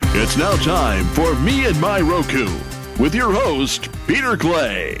It's now time for Me and My Roku with your host, Peter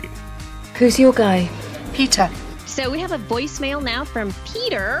Clay. Who's your guy? Peter. So we have a voicemail now from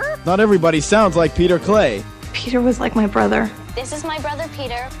Peter. Not everybody sounds like Peter Clay. Peter was like my brother. This is my brother,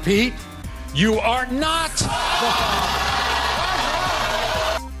 Peter. Pete, you are not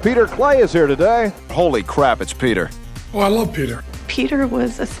the Peter Clay is here today. Holy crap, it's Peter. Oh, I love Peter. Peter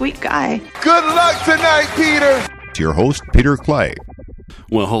was a sweet guy. Good luck tonight, Peter. To your host, Peter Clay.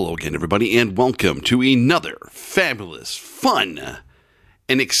 Well, hello again, everybody, and welcome to another fabulous, fun,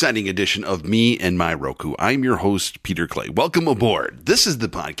 and exciting edition of Me and My Roku. I'm your host, Peter Clay. Welcome aboard. This is the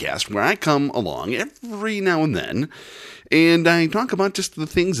podcast where I come along every now and then, and I talk about just the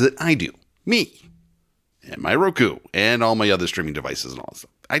things that I do. Me, and my Roku, and all my other streaming devices and all that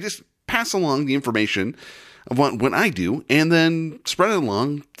stuff. I just pass along the information of what I do, and then spread it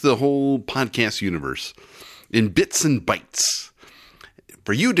along to the whole podcast universe in bits and bytes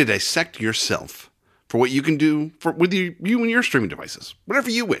for you to dissect yourself for what you can do with you and your streaming devices,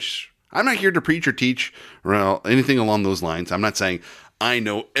 whatever you wish. I'm not here to preach or teach or anything along those lines. I'm not saying I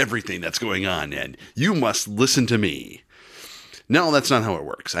know everything that's going on and you must listen to me. No, that's not how it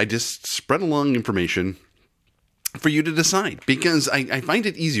works. I just spread along information for you to decide, because I find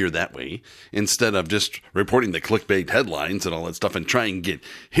it easier that way instead of just reporting the clickbait headlines and all that stuff and try and get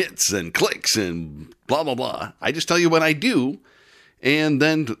hits and clicks and blah, blah, blah. I just tell you what I do, and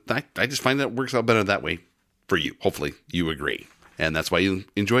then I just find that it works out better that way for you. Hopefully you agree. And that's why you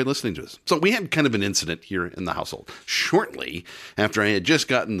enjoy listening to us. So we had kind of an incident here in the household shortly after I had just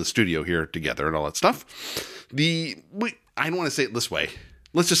gotten the studio here together and all that stuff. I don't want to say it this way.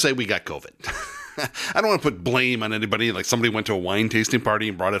 Let's just say we got COVID. I don't want to put blame on anybody, like somebody went to a wine tasting party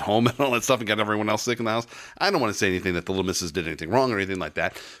and brought it home and all that stuff and got everyone else sick in the house. I don't want to say anything that the little missus did anything wrong or anything like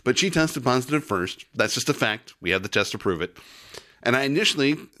that. But she tested positive first. That's just a fact. We have the test to prove it. And I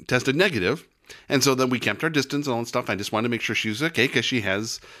initially tested negative. And so then we kept our distance and all that stuff. I just wanted to make sure she was okay because she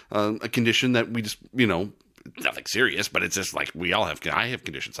has a condition that we just, nothing serious, but it's just like I have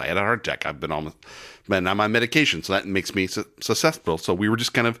conditions. I had a heart attack. I'm on medication, so that makes me susceptible. So we were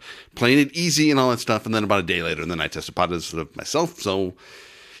just kind of playing it easy and all that stuff. And then about a day later, and then I tested positive myself. So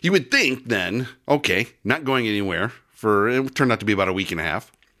you would think then, okay, not going anywhere it turned out to be about a week and a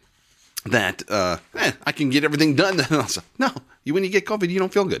half, that I can get everything done. No, when you get COVID, you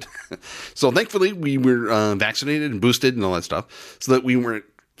don't feel good. So thankfully, we were vaccinated and boosted and all that stuff, so that we weren't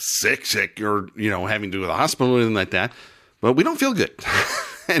sick or having to go to the hospital or anything like that. But we don't feel good.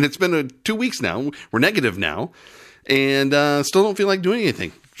 And it's been 2 weeks now. We're negative now, and still don't feel like doing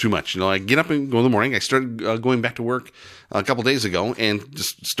anything too much. I get up and go in the morning. I started going back to work a couple days ago and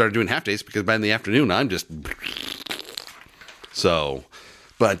just started doing half days, because by in the afternoon I'm just so.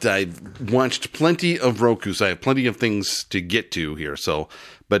 But I've watched plenty of Roku, so I have plenty of things to get to here. So,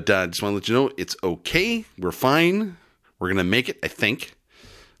 but I just want to let you know it's okay. We're fine. We're going to make it, I think.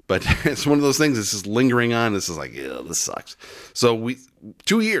 But it's one of those things that's just lingering on. This is like, yeah, this sucks. So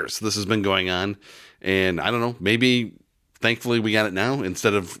 2 years this has been going on. And I don't know, maybe thankfully we got it now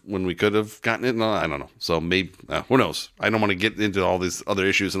instead of when we could have gotten it. No, I don't know. So maybe, who knows? I don't want to get into all these other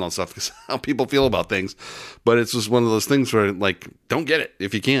issues and all stuff, because how people feel about things. But it's just one of those things where, like, don't get it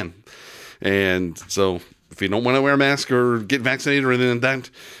if you can. And so if you don't want to wear a mask or get vaccinated or anything like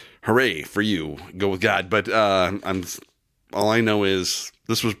that, hooray for you. Go with God. But all I know is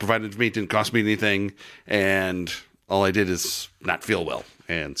this was provided to me. It didn't cost me anything. And all I did is not feel well.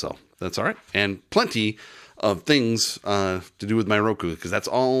 And so that's all right. And plenty of things to do with my Roku, because that's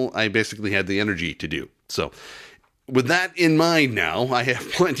all I basically had the energy to do. So with that in mind now, I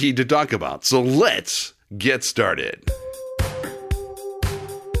have plenty to talk about. So let's get started.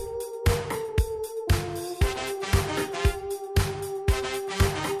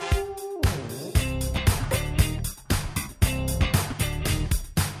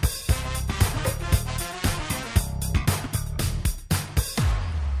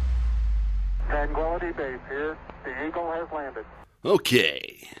 Tranquility Base here. The Eagle has landed.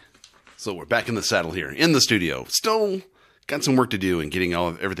 Okay. So we're back in the saddle here in the studio. Still got some work to do in getting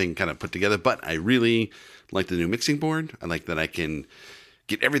everything kind of put together, but I really like the new mixing board. I like that I can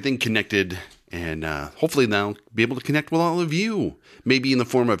get everything connected and hopefully now be able to connect with all of you. Maybe in the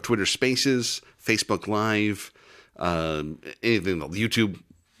form of Twitter Spaces, Facebook Live, anything, YouTube,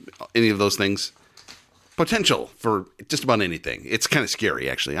 any of those things. Potential for just about anything. It's kind of scary,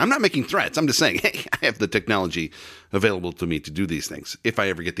 actually. I'm not making threats. I'm just saying, hey, I have the technology available to me to do these things, if I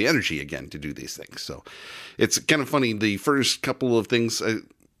ever get the energy again to do these things. So it's kind of funny. The first couple of things,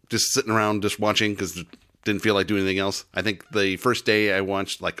 just sitting around, just watching, because didn't feel like doing anything else. I think the first day I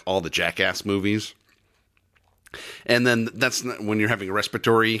watched like all the Jackass movies. And then that's not, when you're having a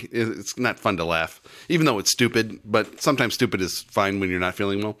respiratory, it's not fun to laugh, even though it's stupid, but sometimes stupid is fine when you're not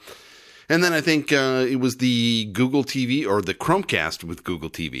feeling well. And then I think it was the Google TV or the Chromecast with Google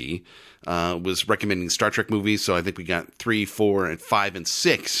TV was recommending Star Trek movies. So I think we got 3, 4, and 5, and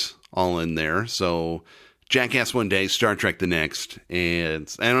 6 all in there. So Jackass one day, Star Trek the next.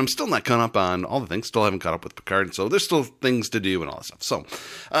 And I'm still not caught up on all the things. Still haven't caught up with Picard. So there's still things to do and all that stuff. So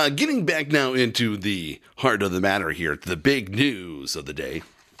getting back now into the heart of the matter here, the big news of the day.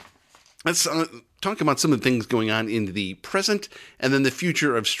 Let's talk about some of the things going on in the present and then the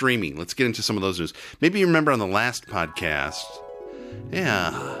future of streaming. Let's get into some of those news. Maybe you remember on the last podcast,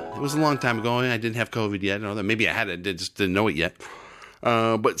 it was a long time ago. I didn't have COVID yet. I don't know that. Maybe I had it, just didn't know it yet.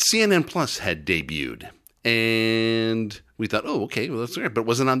 But CNN Plus had debuted. And we thought, oh, okay, well, that's great. But it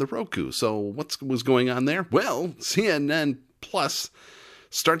wasn't on the Roku. So what was going on there? Well, CNN Plus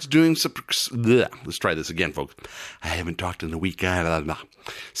starts doing let's try this again, folks. I haven't talked in a week.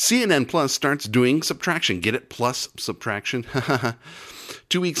 CNN Plus starts doing subtraction. Get it? Plus subtraction.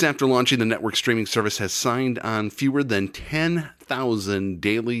 2 weeks after launching, the network streaming service has signed on fewer than 10,000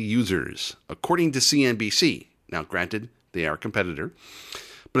 daily users, according to CNBC. Now, granted, they are a competitor,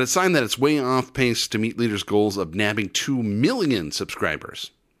 but it's a sign that it's way off pace to meet leaders' goals of nabbing 2 million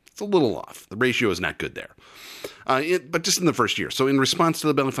subscribers. It's a little off. The ratio is not good there. But just in the first year. So in response to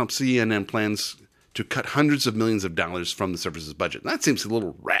the belly flop, CNN plans to cut hundreds of millions of dollars from the service's budget. And that seems a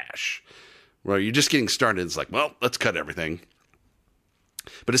little rash. Where you're just getting started. It's like, well, let's cut everything.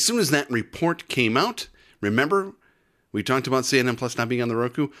 But as soon as that report came out, remember, we talked about CNN Plus not being on the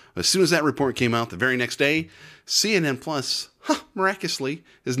Roku. As soon as that report came out, the very next day, CNN Plus, miraculously,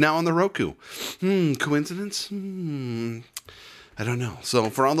 is now on the Roku. Coincidence? I don't know. So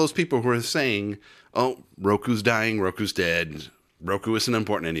for all those people who are saying, oh, Roku's dying, Roku's dead, Roku isn't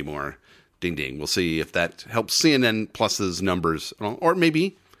important anymore, ding, ding. We'll see if that helps CNN Plus's numbers. Or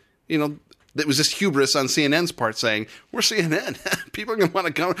maybe, it was just hubris on CNN's part saying, we're CNN. People are going to want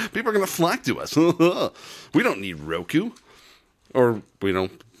to come. People are going to flock to us. We don't need Roku. Or, we'll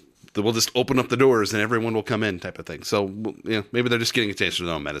just open up the doors and everyone will come in type of thing. So, maybe they're just getting a taste of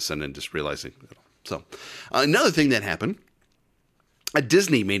their own medicine and just realizing. So, another thing that happened,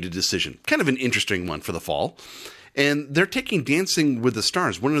 Disney made a decision, kind of an interesting one for the fall. And they're taking Dancing with the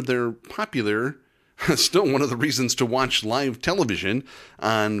Stars, one of their popular, still one of the reasons to watch live television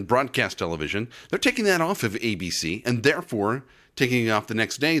on broadcast television. They're taking that off of ABC and therefore taking it off the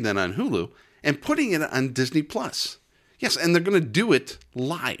next day then on Hulu and putting it on Disney Plus. Yes, and they're going to do it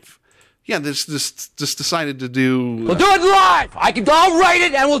live. Yeah, they just decided to do... We'll do it live! I'll write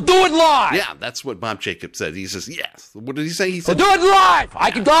it and we'll do it live! Yeah, that's what Bob Jacobs said. He says, yes. What did he say? He said, we'll do it live!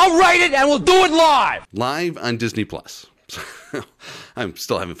 I'll write it and we'll do it live! Live on Disney Plus. I'm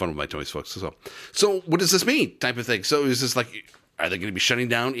still having fun with my toys, folks. So what does this mean? Type of thing. So is this like, are they going to be shutting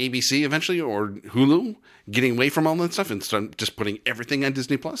down ABC eventually or Hulu? Getting away from all that stuff and start just putting everything on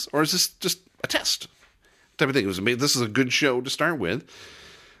Disney Plus? Or is this just a test? Type of thing. This is a good show to start with.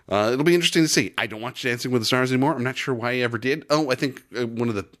 It'll be interesting to see. I don't watch Dancing with the Stars anymore. I'm not sure why I ever did. Oh, I think one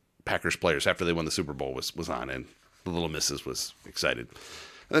of the Packers players after they won the Super Bowl was on, and the little missus was excited.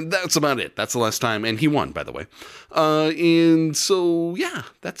 And that's about it. That's the last time. And he won, by the way. And so, yeah,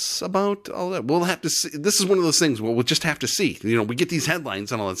 that's about all that. We'll have to see. This is one of those things we'll just have to see. We get these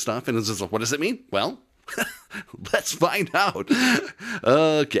headlines and all that stuff, and it's just like, what does it mean? Well, let's find out.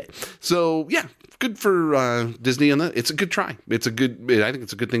 Okay. So, yeah. Good for Disney on that. It's a good try. I think it's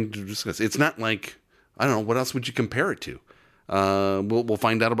a good thing to discuss. It's not like, I don't know, what else would you compare it to? We'll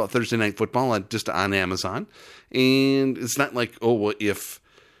find out about Thursday Night Football just on Amazon. And it's not like,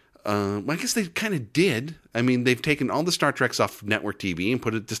 I guess they kind of did. I mean, they've taken all the Star Treks off network TV and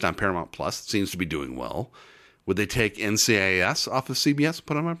put it just on Paramount Plus. It seems to be doing well. Would they take NCIS off of CBS and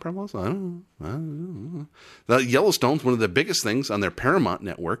put it on Paramount Plus? I don't know. The Yellowstone's one of the biggest things on their Paramount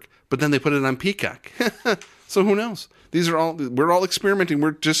network, but then they put it on Peacock. So who knows? We're all experimenting.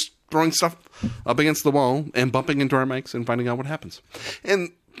 We're just throwing stuff up against the wall and bumping into our mics and finding out what happens. And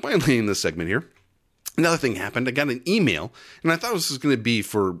finally in this segment here, another thing happened. I got an email, and I thought this was going to be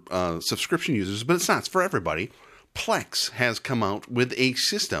for subscription users, but it's not. It's for everybody. Plex has come out with a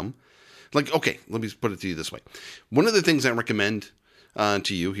system. Okay, let me put it to you this way. One of the things I recommend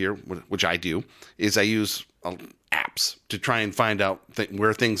to you here, which I do, is I use apps to try and find out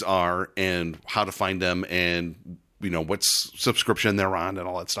where things are and how to find them and what subscription they're on and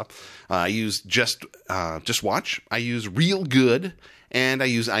all that stuff. I use Just Watch, I use Real Good, and I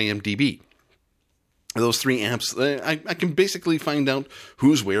use IMDb. Those 3 apps, I can basically find out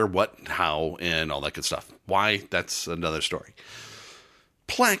who's where, what, how, and all that good stuff. Why? That's another story.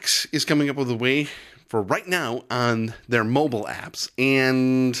 Plex is coming up with a way for right now on their mobile apps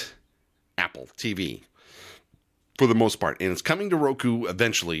and Apple TV for the most part. And it's coming to Roku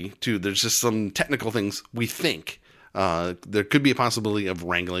eventually, too. There's just some technical things we think. There could be a possibility of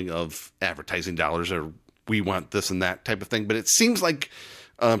wrangling of advertising dollars, or we want this and that type of thing. But it seems like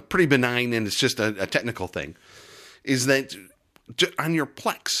pretty benign, and it's just a technical thing. Is that on your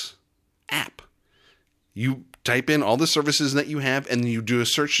Plex app, you type in all the services that you have, and you do a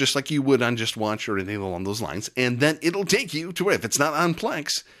search just like you would on Just Watch or anything along those lines, and then it'll take you to it. If it's not on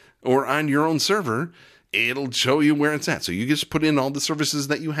Plex or on your own server, it'll show you where it's at. So you just put in all the services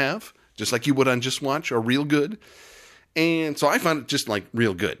that you have, just like you would on Just Watch or Real Good. And so I found it just like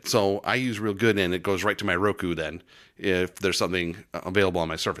Real Good. So I use Real Good, and it goes right to my Roku then if there's something available on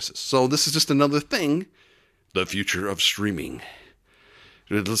my services. So this is just another thing, the future of streaming.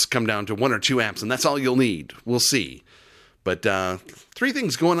 Let's come down to one or two apps, and that's all you'll need. We'll see. But three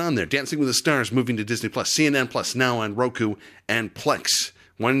things going on there. Dancing with the Stars moving to Disney+, CNN+ now on Roku, and Plex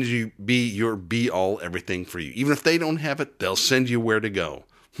wanting to be your be-all everything for you. Even if they don't have it, they'll send you where to go.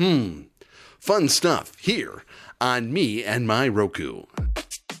 Fun stuff here on Me and My Roku.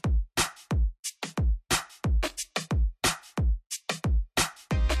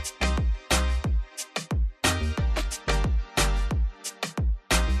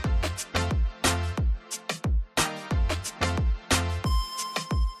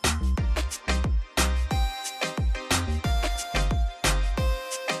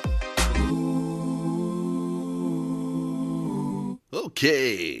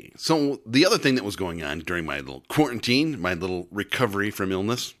 Okay, so the other thing that was going on during my little quarantine, my little recovery from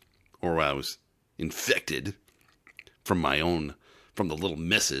illness, or I was infected from the little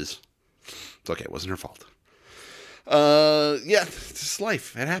missus. It's okay, it wasn't her fault. Yeah, it's just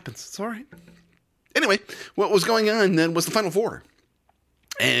life. It happens. It's all right. Anyway, what was going on then was the Final Four.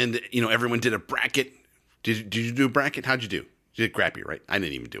 And, everyone did a bracket. Did you do a bracket? How'd you do? You did crappy, right? I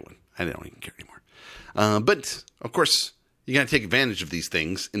didn't even do one. I don't even care anymore. But, of course, you got to take advantage of these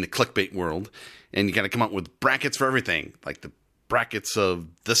things in the clickbait world, and you got to come up with brackets for everything, like the brackets of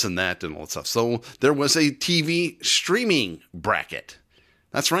this and that and all that stuff. So there was a TV streaming bracket.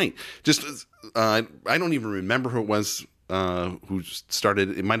 That's right. Just I don't even remember who it was who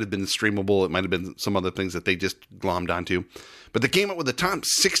started. It might have been Streamable. It might have been some other things that they just glommed onto. But they came up with the top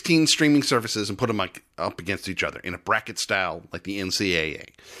 16 streaming services and put them up against each other in a bracket style like the NCAA.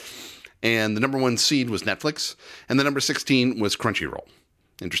 And the number one seed was Netflix, and the number 16 was Crunchyroll.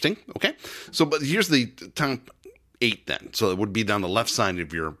 Interesting. Okay. So, but here's the top 8 then. So it would be down the left side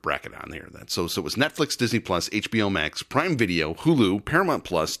of your bracket on here then. So it was Netflix, Disney+, HBO Max, Prime Video, Hulu, Paramount+,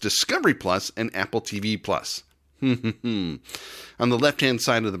 Discovery+, and Apple TV+. On the left-hand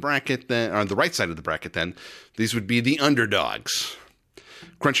side of the bracket, then, or on the right side of the bracket then, these would be the underdogs.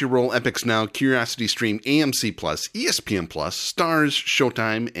 Crunchyroll, Epix Now, Curiosity Stream, AMC+, ESPN+, Starz,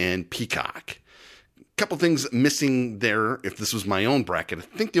 Showtime, and Peacock. A couple things missing there if this was my own bracket.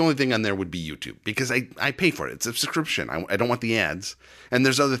 I think the only thing on there would be YouTube, because I pay for it. It's a subscription. I don't want the ads. And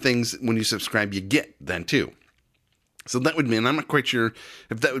there's other things when you subscribe you get then too. So that would mean, I'm not quite sure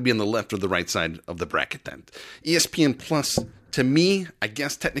if that would be on the left or the right side of the bracket then. ESPN Plus, to me, I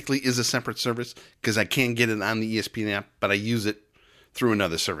guess technically is a separate service, because I can get it on the ESPN app, but I use it through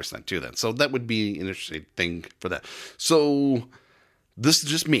another service then too then. So that would be an interesting thing for that. So this is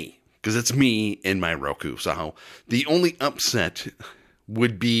just me, because it's me and my Roku. So the only upset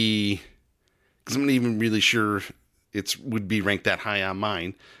would be, because I'm not even really sure it would be ranked that high on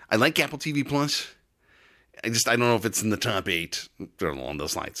mine. I like Apple TV Plus. I don't know if it's in the top 8 along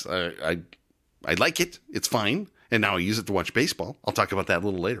those lines. I like it. It's fine. And now I use it to watch baseball. I'll talk about that a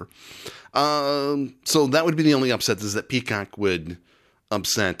little later. So that would be the only upset, is that Peacock would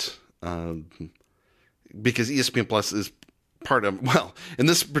upset, because ESPN Plus is part of, well, in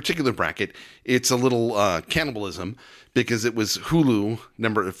this particular bracket, it's a little cannibalism, because it was Hulu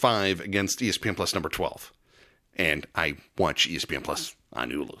number 5 against ESPN Plus number 12. And I watch ESPN Plus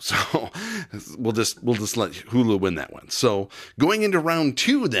on Hulu. So we'll just let Hulu win that one. So going into round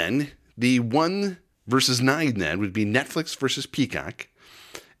 2 then, the 1 versus 9 then would be Netflix versus Peacock.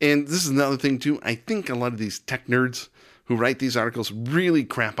 And this is another thing too. I think a lot of these tech nerds who write these articles really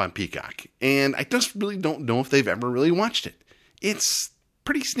crap on Peacock. And I just really don't know if they've ever really watched it. It's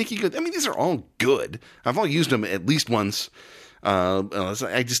pretty sneaky good. I mean, these are all good. I've all used them at least once. I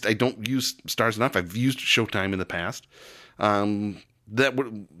don't use Starz enough. I've used Showtime in the past.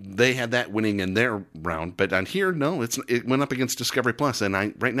 They had that winning in their round, but on here, no, it went up against Discovery Plus, and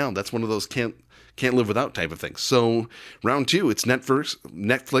right now that's one of those can't live without type of thing. So round 2, it's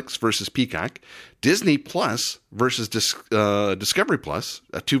Netflix versus Peacock, Disney Plus versus Discovery Plus,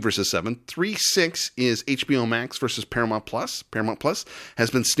 2 versus 7. 3-6 is HBO Max versus Paramount Plus. Paramount Plus has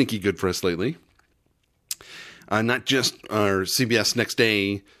been sneaky good for us lately. Not just our CBS Next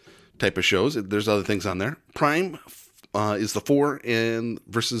Day type of shows. There's other things on there. Prime is the 4 and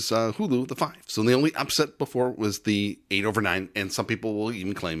versus Hulu, the 5. So the only upset before was the 8/9, and some people will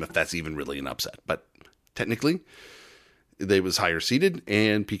even claim if that's even really an upset. But technically, they was higher seeded,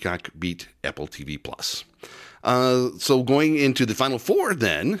 and Peacock beat Apple TV Plus. So going into the final 4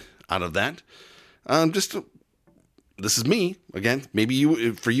 then, out of that, this is me again.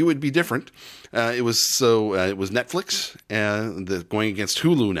 Maybe for you it'd be different. It was Netflix going against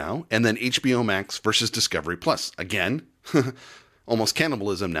Hulu now, and then HBO Max versus Discovery Plus. Again, almost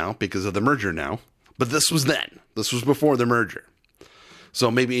cannibalism now because of the merger now. But this was then. This was before the merger.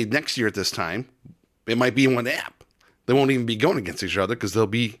 So maybe next year at this time, it might be in one app. They won't even be going against each other because they'll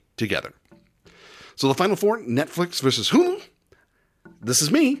be together. So the final 4: Netflix versus Hulu. This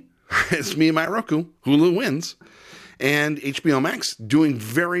is me. It's me and my Roku. Hulu wins. And HBO Max doing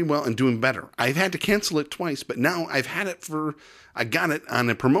very well and doing better. I've had to cancel it twice, but now I got it on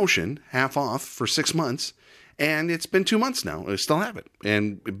a promotion, half off, for 6 months. And it's been 2 months now. I still have it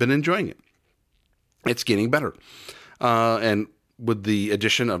and been enjoying it. It's getting better. And with the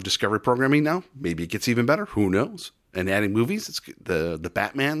addition of Discovery programming now, maybe it gets even better. Who knows? And adding movies, the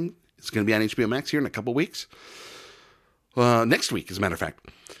Batman is going to be on HBO Max here in a couple of weeks. Next week, as a matter of fact.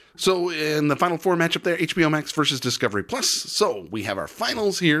 So in the final 4 matchup there, HBO Max versus Discovery Plus. So we have our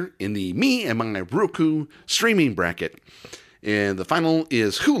finals here in the me and my Roku streaming bracket. And the final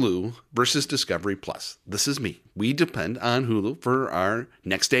is Hulu versus Discovery Plus. This is me. We depend on Hulu for our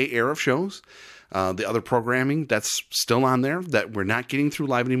next day air of shows. The other programming that's still on there that we're not getting through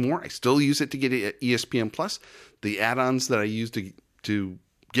live anymore. I still use it to get ESPN Plus. The add-ons that I use to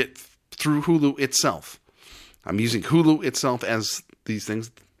get through Hulu itself. I'm using Hulu itself as these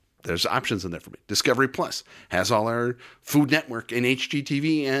things. There's options in there for me. Discovery Plus has all our Food Network and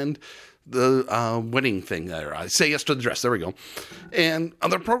HGTV and the wedding thing there. I Say Yes to the Dress. There we go. And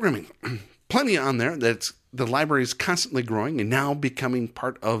other programming. Plenty on there. The library is constantly growing and now becoming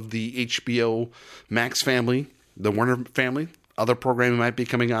part of the HBO Max family, the Warner family. Other programming might be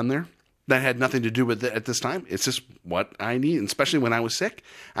coming on there. That had nothing to do with it at this time. It's just what I need. And especially when I was sick,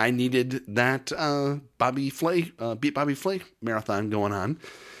 I needed that Beat Bobby Flay marathon going on.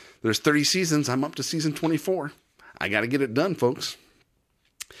 There's 30 seasons. I'm up to season 24. I got to get it done, folks.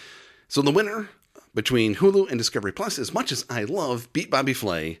 So the winner between Hulu and Discovery Plus, as much as I love Beat Bobby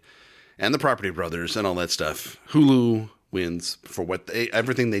Flay and the Property Brothers and all that stuff, Hulu wins for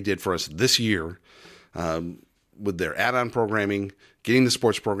everything they did for us this year with their add-on programming, getting the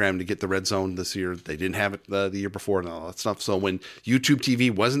sports program to get the Red Zone this year. They didn't have it the year before and all that stuff. So when YouTube TV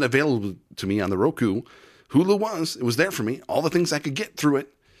wasn't available to me on the Roku, Hulu was. It was there for me. All the things I could get through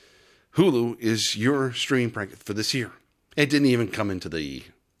it. Hulu is your streaming bracket for this year. It didn't even come into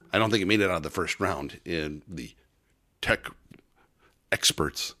I don't think it made it out of the first round in the tech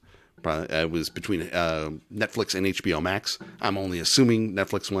experts. It was between Netflix and HBO Max. I'm only assuming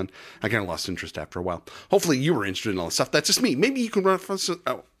Netflix won. I kind of lost interest after a while. Hopefully you were interested in all this stuff. That's just me. Maybe you can reference it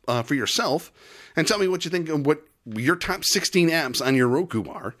for yourself and tell me what you think of what your top 16 apps on your Roku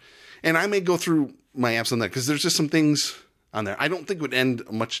are. And I may go through my apps on that because there's just some things on there. I don't think it would end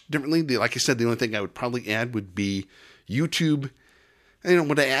much differently. Like I said, the only thing I would probably add would be YouTube.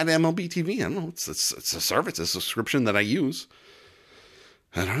 Would I add MLB TV? I don't know. It's a service, a subscription that I use.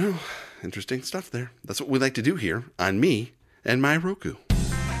 I don't know. Interesting stuff there. That's what we like to do here on me and my Roku.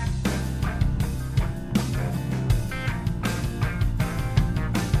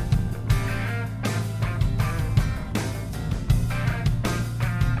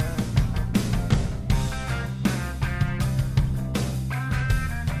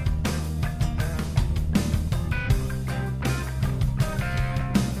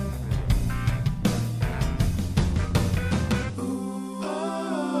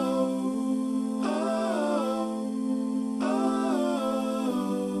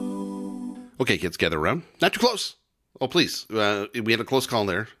 Okay, kids, gather around. Not too close. Oh, please. We had a close call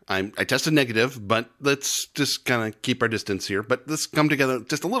there. I tested negative, but let's just kind of keep our distance here. But let's come together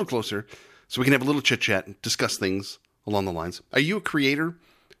just a little closer so we can have a little chit-chat and discuss things along the lines. Are you a creator?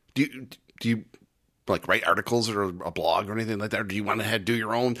 Do you like write articles or a blog or anything like that? Or do you want to do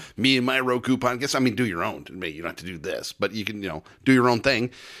your own Me and My Roku podcast? I mean, do your own. Maybe you don't have to do this, but you can, do your own thing.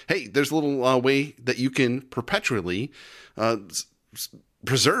 Hey, there's a little way that you can perpetually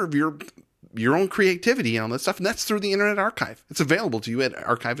preserve your own creativity and all that stuff. And that's through the Internet Archive. It's available to you at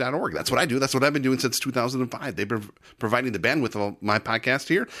archive.org. That's what I do. That's what I've been doing since 2005. They've been providing the bandwidth of my podcast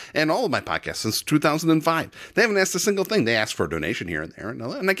here and all of my podcasts since 2005. They haven't asked a single thing. They ask for a donation here and there,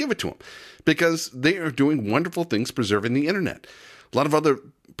 and I give it to them because they are doing wonderful things preserving the Internet. A lot of other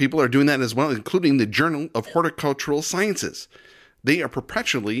people are doing that as well, including the Journal of Horticultural Sciences. They are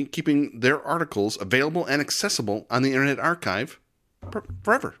perpetually keeping their articles available and accessible on the Internet Archive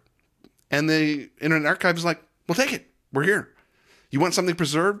forever. And the Internet Archive is like, well, take it. We're here. You want something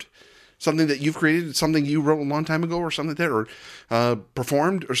preserved? Something that you've created, something you wrote a long time ago or something like that, or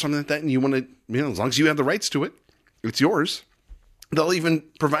performed or something like that, and you want to, as long as you have the rights to it, it's yours. They'll even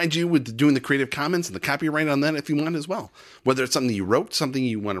provide you with doing the Creative Commons and the copyright on that if you want as well. Whether it's something you wrote, something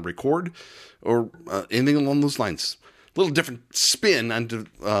you want to record, or anything along those lines. A little different spin on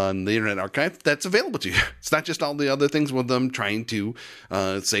the Internet Archive that's available to you. It's not just all the other things with them trying to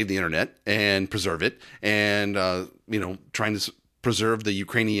save the Internet and preserve it and, trying to preserve the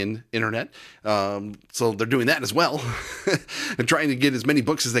Ukrainian Internet. So they're doing that as well and trying to get as many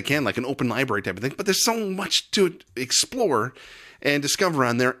books as they can, like an open library type of thing. But there's so much to explore and discover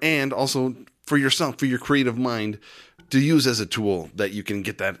on there, and also for yourself, for your creative mind, to use as a tool that you can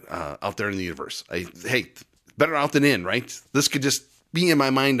get that out there in the universe. Better out than in, right? This could just be in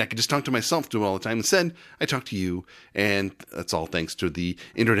my mind. I could just talk to myself to all the time. Instead, I talk to you, and that's all thanks to the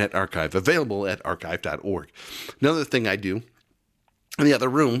Internet Archive, available at archive.org. Another thing I do in the other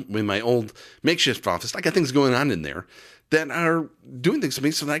room, in my old makeshift office, I got things going on in there that are doing things to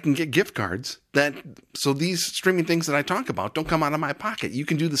me so that I can get gift cards, so these streaming things that I talk about don't come out of my pocket. You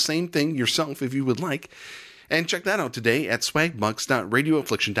can do the same thing yourself if you would like. And check that out today at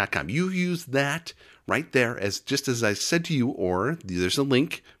swagbucks.radioaffliction.com. You use that right there just as I said to you, or there's a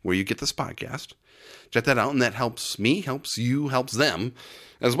link where you get this podcast. Check that out, and that helps me, helps you, helps them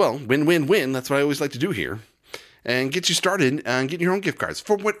as well. Win-win-win. That's what I always like to do here. And get you started on getting your own gift cards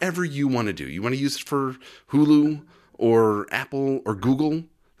for whatever you want to do. You want to use it for Hulu or Apple or Google?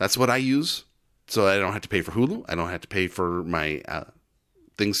 That's what I use. So I don't have to pay for Hulu. I don't have to pay for my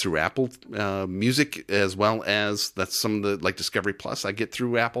things through Apple Music, as well as that's some of the, like Discovery Plus, I get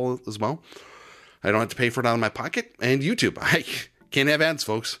through Apple as well. I don't have to pay for it out of my pocket. And YouTube. I can't have ads,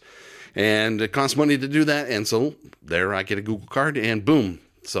 folks. And it costs money to do that. And so there I get a Google card, and boom.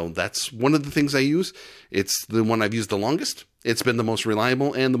 So that's one of the things I use. It's the one I've used the longest. It's been the most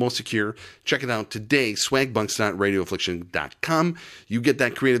reliable and the most secure. Check it out today, swagbucks.radioaffliction.com. You get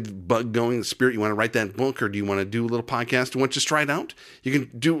that creative bug going, the spirit. You want to write that book, or do you want to do a little podcast? You want to just try it out? You can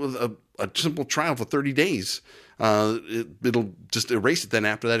do a simple trial for 30 days. It'll just erase it then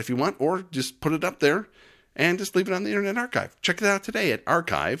after that if you want, or just put it up there and just leave it on the Internet Archive. Check it out today at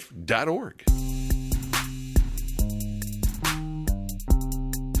archive.org.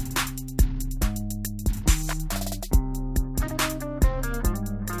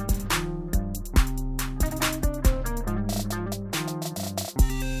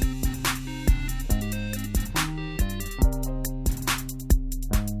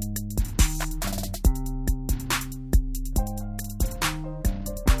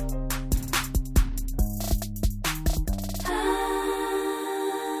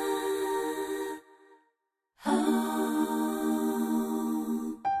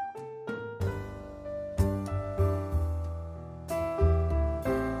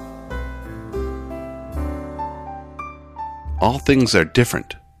 All things are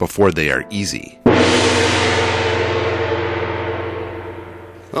different before they are easy.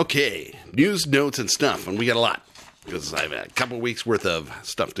 Okay, news, notes, and stuff. And we got a lot, because I've had a couple of weeks worth of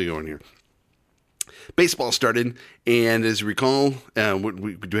stuff to go in here. Baseball started, and as you recall, do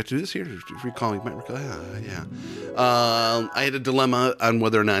we have to do this here? If you recall, you might recall. Yeah. I had a dilemma on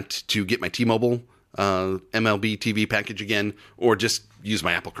whether or not to get my T-Mobile MLB TV package again, or just use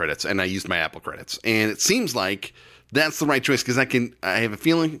my Apple credits. And I used my Apple credits. And it seems like that's the right choice, because I have a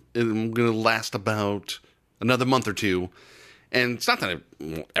feeling I'm going to last about another month or two. And it's not that I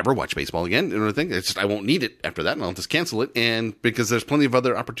won't ever watch baseball again or anything. It's just I won't need it after that, and I'll just cancel it. And because there's plenty of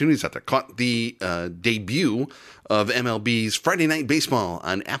other opportunities out there. Caught the debut of MLB's Friday Night Baseball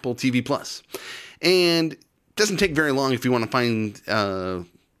on Apple TV Plus. And it doesn't take very long if you want to find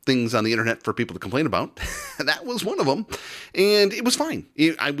things on the internet for people to complain about. That was one of them. And it was fine.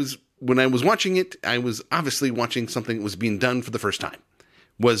 When I was watching it, I was obviously watching something that was being done for the first time.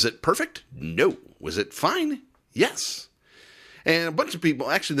 Was it perfect? No. Was it fine? Yes. And a bunch of people,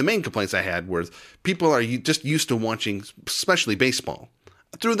 actually the main complaints I had were people are just used to watching, especially baseball,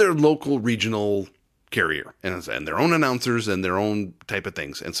 through their local regional carrier and their own announcers and their own type of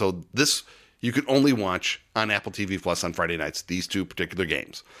things. And so this you could only watch on Apple TV Plus on Friday nights, these two particular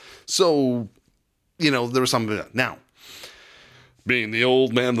games. So, there was something. Now, being the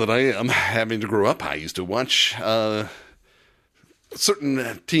old man that I am, having to grow up, I used to watch a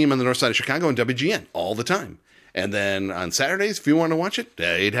certain team on the north side of Chicago and WGN all the time. And then on Saturdays, if you want to watch it,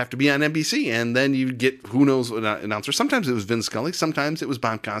 it'd have to be on NBC. And then you'd get who knows what announcer. Sometimes it was Vin Scully. Sometimes it was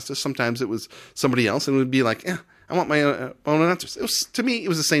Bob Costas. Sometimes it was somebody else. And it would be like, I want my own announcers. To me, it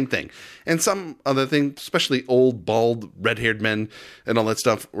was the same thing. And some other thing, especially old, bald, red-haired men and all that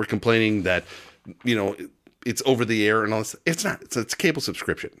stuff, were complaining that, it's over the air and all this. It's not. It's a cable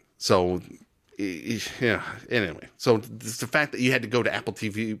subscription. So, yeah. Anyway, so the fact that you had to go to Apple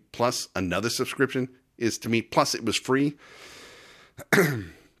TV Plus, another subscription, is to me, plus it was free.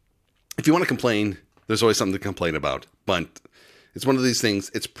 If you want to complain, there's always something to complain about. But it's one of these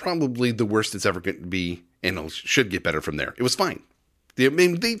things, it's probably the worst it's ever going to be, and it should get better from there. It was fine. They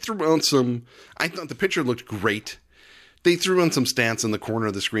threw on some, I thought the picture looked great. They threw on some stats in the corner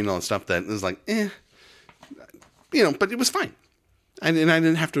of the screen and all that stuff that was like, but it was fine. And I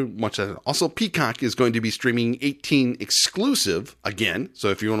didn't have to watch that. Also, Peacock is going to be streaming 18 exclusive again. So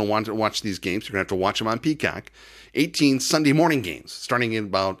if you want to watch these games, you're going to have to watch them on Peacock. 18 Sunday morning games starting at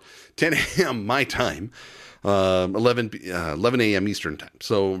about 10 a.m. my time, 11 a.m. Eastern time.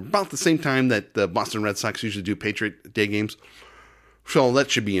 So about the same time that the Boston Red Sox usually do Patriot Day games. So that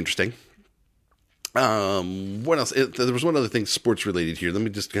should be interesting. What else? There was one other thing sports related here. Let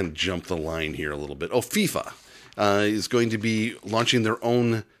me just kind of jump the line here a little bit. Oh, FIFA. Is going to be launching their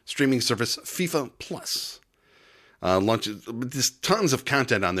own streaming service, FIFA Plus. There's tons of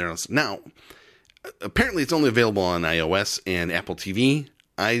content on there. Now, apparently it's only available on iOS and Apple TV.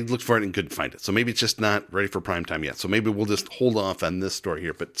 I looked for it and couldn't find it. So maybe it's just not ready for prime time yet. So maybe we'll just hold off on this story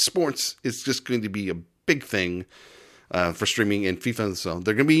here. But sports is just going to be a big thing for streaming in FIFA. So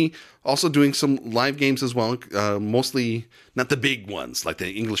they're going to be also doing some live games as well. Mostly not the big ones like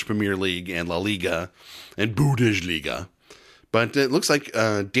the English Premier League and La Liga and Bundesliga. But it looks like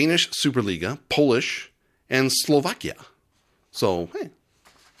Danish Superliga, Polish, and Slovakia. So, hey,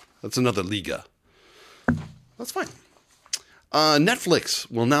 that's another Liga. That's fine.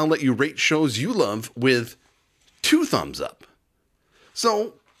 Netflix will now let you rate shows you love with 2 thumbs up.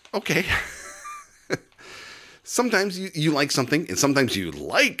 So, okay. Sometimes you like something, and sometimes you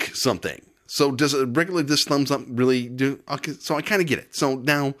like something. So does this thumbs up really do? Okay, so I kind of get it. So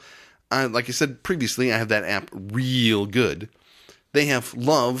now, like I said previously, I have that app Real Good. They have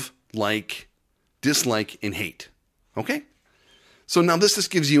love, like, dislike, and hate. Okay? So now this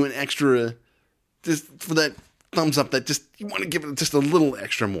just gives you an extra, just for that thumbs up, that just, you want to give it just a little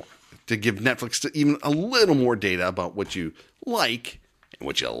extra more. To give Netflix even a little more data about what you like and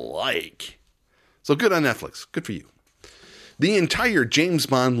what you like. So good on Netflix. Good for you. The entire James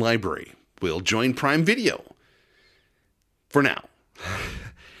Bond library will join Prime Video. For now.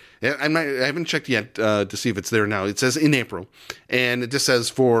 I haven't checked yet to see if it's there now. It says in April. And it just says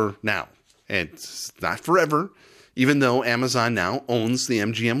for now. And it's not forever. Even though Amazon now owns the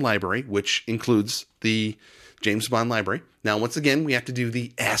MGM library, which includes the James Bond library. Now, once again, we have to do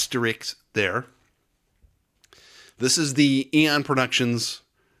the asterisk there. This is the Eon Productions,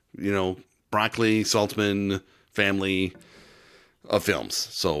 Broccoli, Saltzman family of films.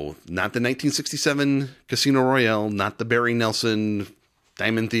 So not the 1967 Casino Royale, not the Barry Nelson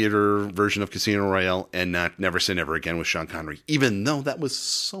Diamond Theater version of Casino Royale, and not Never Say Never Again with Sean Connery. Even though that was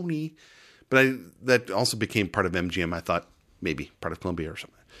Sony, but that also became part of MGM. I thought maybe part of Columbia or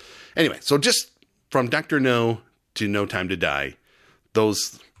something. Anyway, so just from Dr. No to No Time to Die,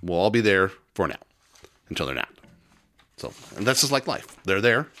 those will all be there for now until they're not. So, and that's just like life. They're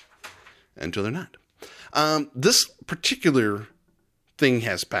there until they're not. This particular thing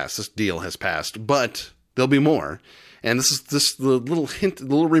has passed. This deal has passed, but there'll be more. And this is the little hint, the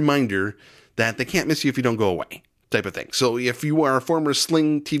little reminder that they can't miss you if you don't go away, type of thing. So if you are a former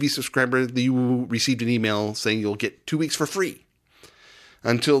Sling TV subscriber, you received an email saying you'll get 2 weeks for free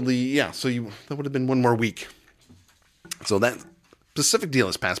until that would have been 1 more week. So that specific deal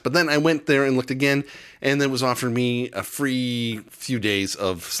has passed. But then I went there and looked again, and then was offering me a free few days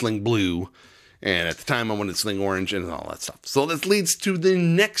of Sling Blue. And at the time, I wanted Sling Orange and all that stuff. So that leads to the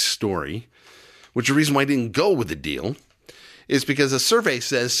next story, which the reason why I didn't go with the deal is because a survey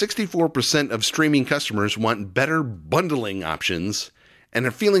says 64% of streaming customers want better bundling options and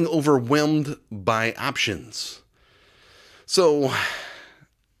are feeling overwhelmed by options. So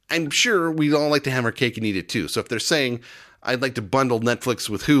I'm sure we'd all like to have our cake and eat it too. So if they're saying, I'd like to bundle Netflix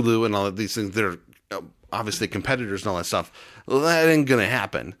with Hulu and all of these things, they're obviously competitors and all that stuff, well, that ain't going to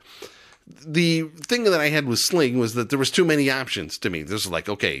happen. the thing that I had with Sling was that there was too many options to me. There's like,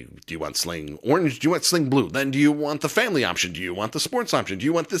 okay, do you want Sling Orange? Do you want Sling Blue? Then do you want the family option? Do you want the sports option? Do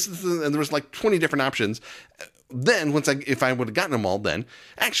you want this? And there was like 20 different options. Then if I would have gotten them all, then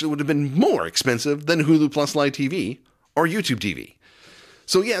actually it would have been more expensive than Hulu Plus Live TV or YouTube TV.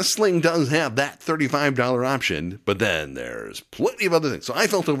 So yes, Sling does have that $35 option, but then there's plenty of other things. So I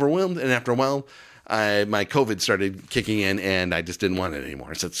felt overwhelmed, and after a while, my COVID started kicking in, and I just didn't want it anymore.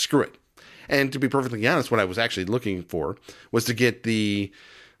 I said, screw it. And to be perfectly honest, what I was actually looking for was to get the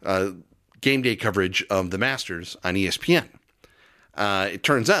game day coverage of the Masters on ESPN. It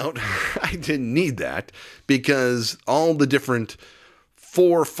turns out I didn't need that because all the different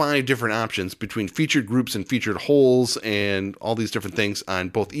 4 or 5 different options between featured groups and featured holes and all these different things on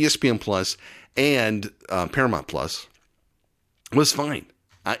both ESPN Plus and Paramount Plus was fine.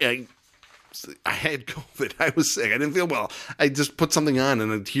 I had COVID. I was sick. I didn't feel well. I just put something on,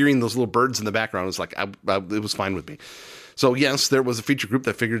 and hearing those little birds in the background was like, it was fine with me. So yes, there was a feature group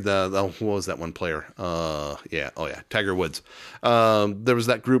that figured what was that one player? Tiger Woods. There was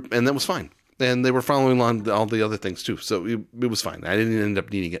that group, and that was fine. And they were following on all the other things too. So it was fine. I didn't end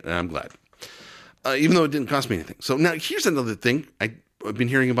up needing it, and I'm glad. Even though it didn't cost me anything. So now here's another thing I've been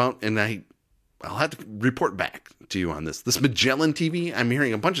hearing about, and I'll have to report back to you on this. This Magellan TV, I'm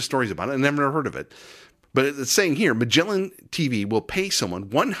hearing a bunch of stories about it. I've never heard of it. But it's saying here, Magellan TV will pay someone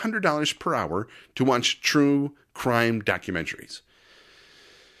 $100 per hour to watch true crime documentaries.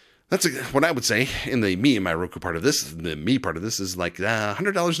 That's what I would say in the me and my Roku part of this. The me part of this is like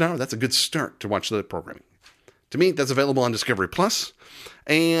 $100 an hour. That's a good start to watch the programming. To me, that's available on Discovery Plus,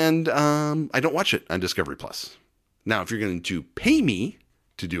 and I don't watch it on Discovery Plus. Now, if you're going to pay me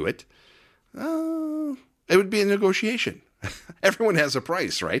to do it, it would be a negotiation. Everyone has a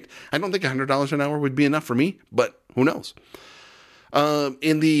price, right? I don't think $100 an hour would be enough for me, but who knows?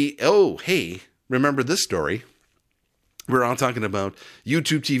 Remember this story? We're all talking about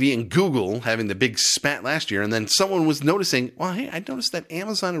YouTube TV and Google having the big spat last year, and then someone was noticing, well, hey, I noticed that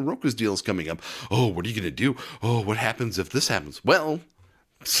Amazon and Roku's deal is coming up. Oh, what are you going to do? Oh, what happens if this happens? Well,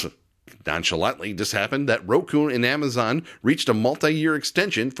 nonchalantly, this happened that Roku and Amazon reached a multi-year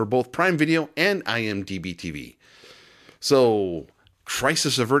extension for both Prime Video and IMDb TV. So,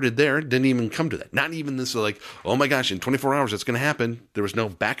 crisis averted there. Didn't even come to that. Not even this like, oh my gosh, in 24 hours it's going to happen. There was no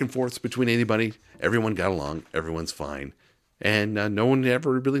back and forths between anybody. Everyone got along. Everyone's fine. And no one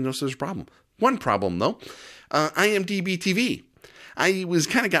ever really knows there's a problem. One problem, though, IMDb TV. I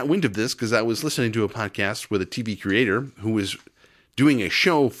kind of got wind of this because I was listening to a podcast with a TV creator who was doing a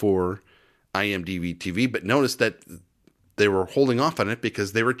show for IMDb TV, but noticed that they were holding off on it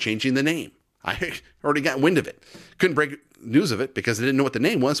because they were changing the name. I already got wind of it. Couldn't break news of it because I didn't know what the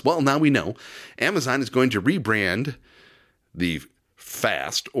name was. Well, now we know. Amazon is going to rebrand the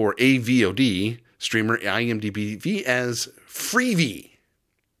FAST or AVOD streamer IMDb TV as Freevee.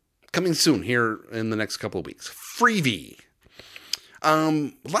 Coming soon here in the next couple of weeks. Freevee.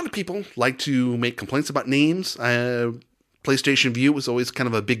 A lot of people like to make complaints about names. PlayStation View was always kind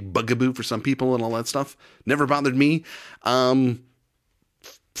of a big bugaboo for some people and all that stuff. Never bothered me. Fine.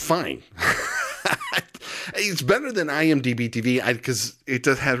 It's better than IMDb TV because it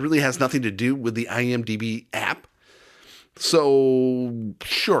really has nothing to do with the IMDb app. So,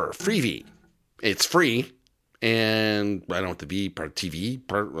 sure, Freevee. It's free. And I don't know what the V part, TV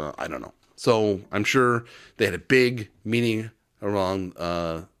part, I don't know. So I'm sure they had a big meeting around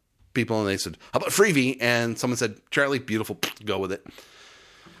people, and they said, how about Freevee? And someone said, Charlie, beautiful, go with it.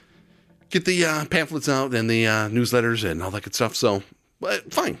 Get the pamphlets out and the newsletters and all that good stuff. So,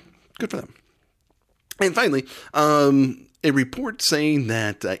 fine. Good for them. And finally, a report saying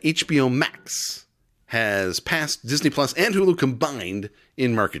that HBO Max has passed Disney Plus and Hulu combined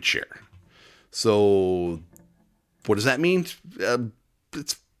in market share. So what does that mean?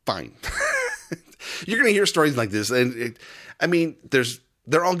 It's fine. You're going to hear stories like this. And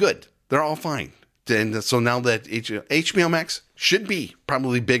they're all good. They're all fine. And so now that HBO Max should be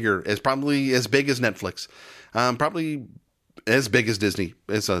probably bigger, probably as big as Netflix, probably as big as Disney.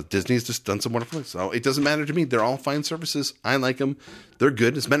 Disney's just done some wonderful things. So it doesn't matter to me. They're all fine services. I like them. They're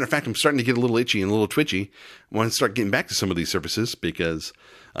good. As a matter of fact, I'm starting to get a little itchy and a little twitchy. I want to start getting back to some of these services because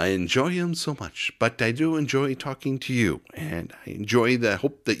I enjoy them so much. But I do enjoy talking to you. And I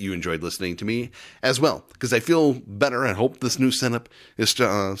hope that you enjoyed listening to me as well. Because I feel better. I hope this new setup is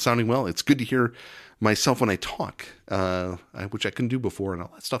sounding well. It's good to hear myself when I talk, which I couldn't do before and all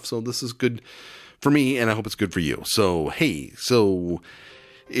that stuff. So this is good for me, and I hope it's good for you. So, hey,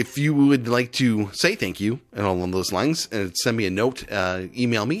 if you would like to say thank you and all along those lines, and send me a note,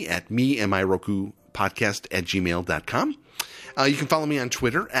 email me at meandmyrokupodcast@gmail.com. You can follow me on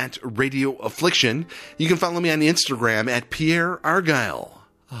Twitter at Radio Affliction. You can follow me on Instagram at Pierre Argyle.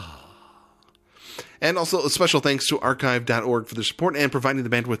 And also a special thanks to archive.org for their support and providing the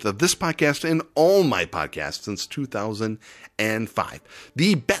bandwidth of this podcast and all my podcasts since 2005.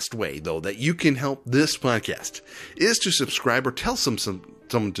 The best way, though, that you can help this podcast is to subscribe or tell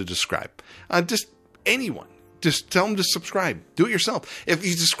someone to subscribe. Just anyone. Just tell them to subscribe. Do it yourself. If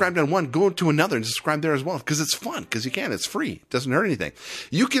you subscribed on one, go to another and subscribe there as well, because it's fun, because you can. It's free. It doesn't hurt anything.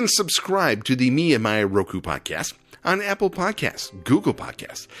 You can subscribe to the Me and My Roku podcast on Apple Podcasts, Google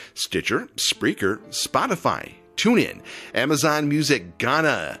Podcasts, Stitcher, Spreaker, Spotify, TuneIn, Amazon Music,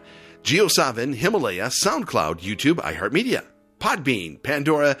 Ghana, JioSaavn, Himalaya, SoundCloud, YouTube, iHeartMedia, Podbean,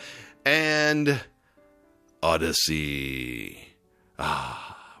 Pandora, and Odyssey.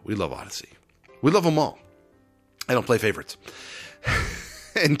 We love Odyssey. We love them all. I don't play favorites.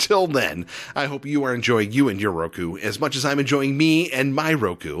 Until then, I hope you are enjoying you and your Roku as much as I'm enjoying me and my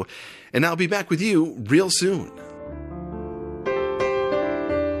Roku. And I'll be back with you real soon.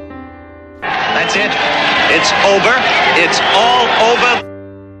 That's it. It's over. It's all over.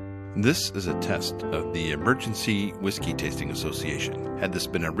 This is a test of the Emergency Whiskey Tasting Association. Had this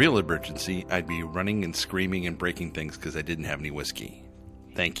been a real emergency, I'd be running and screaming and breaking things because I didn't have any whiskey.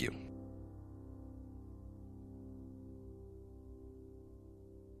 Thank you.